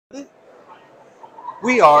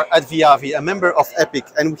We are at VIAVI, a member of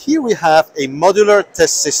EPIC, and here we have a modular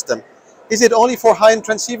test system. Is it only for high-end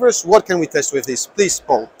transceivers? What can we test with this? Please,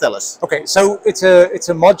 Paul, tell us. Okay, so it's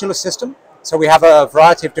a modular system. So we have a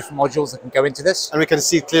variety of different modules that can go into this. And we can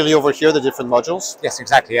see clearly over here the different modules. Yes,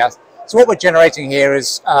 exactly. Yeah. So what we're generating here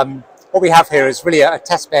is what we have here is really a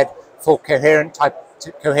test bed for coherent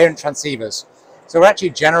transceivers. So we're actually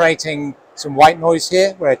generating some white noise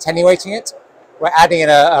here. We're attenuating it. We're adding in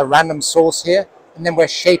a random source here, and then we're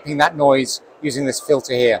shaping that noise using this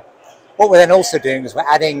filter here. What we're then also doing is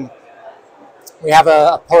we have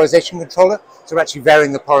a polarization controller, so we're actually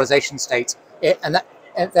varying the polarization state. And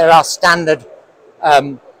there are standard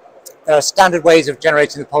ways of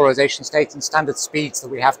generating the polarization state and standard speeds that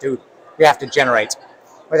we have to generate.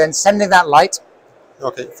 We're then sending that light.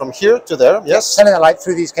 Okay, from here to there, yes. Sending that light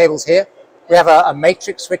through these cables here. We have a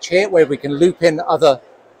matrix switch here where we can loop in other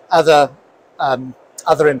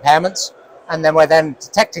impairments, and then we're then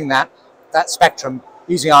detecting that spectrum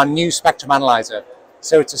using our new spectrum analyzer.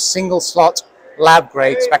 So it's a single slot lab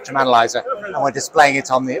grade spectrum analyzer, and we're displaying it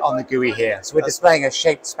on the GUI here. So we're displaying a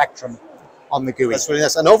shaped spectrum on the GUI. That's really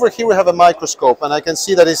nice. And over here we have a microscope, and I can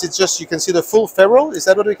see that you can see the full ferrule? Is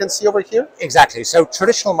that what we can see over here? Exactly. So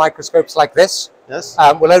traditional microscopes like this, yes,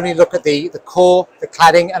 will only look at the core, the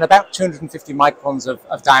cladding, and about 250 microns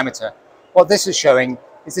of diameter. What this is showing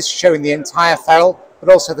the entire ferrule, but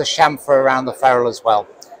also the chamfer around the ferrule as well.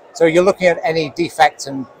 So you're looking at any defects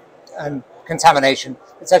and contamination.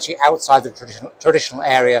 It's actually outside the traditional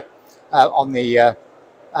area on the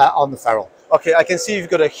ferrule. Okay, I can see you've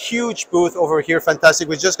got a huge booth over here. Fantastic.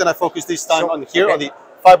 We're just going to focus this time on the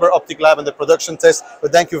fiber optic lab and the production test.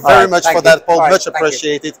 But thank you very much for that, Paul. Much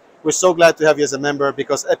appreciated. We're so glad to have you as a member,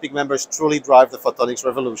 because EPIC members truly drive the photonics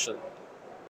revolution.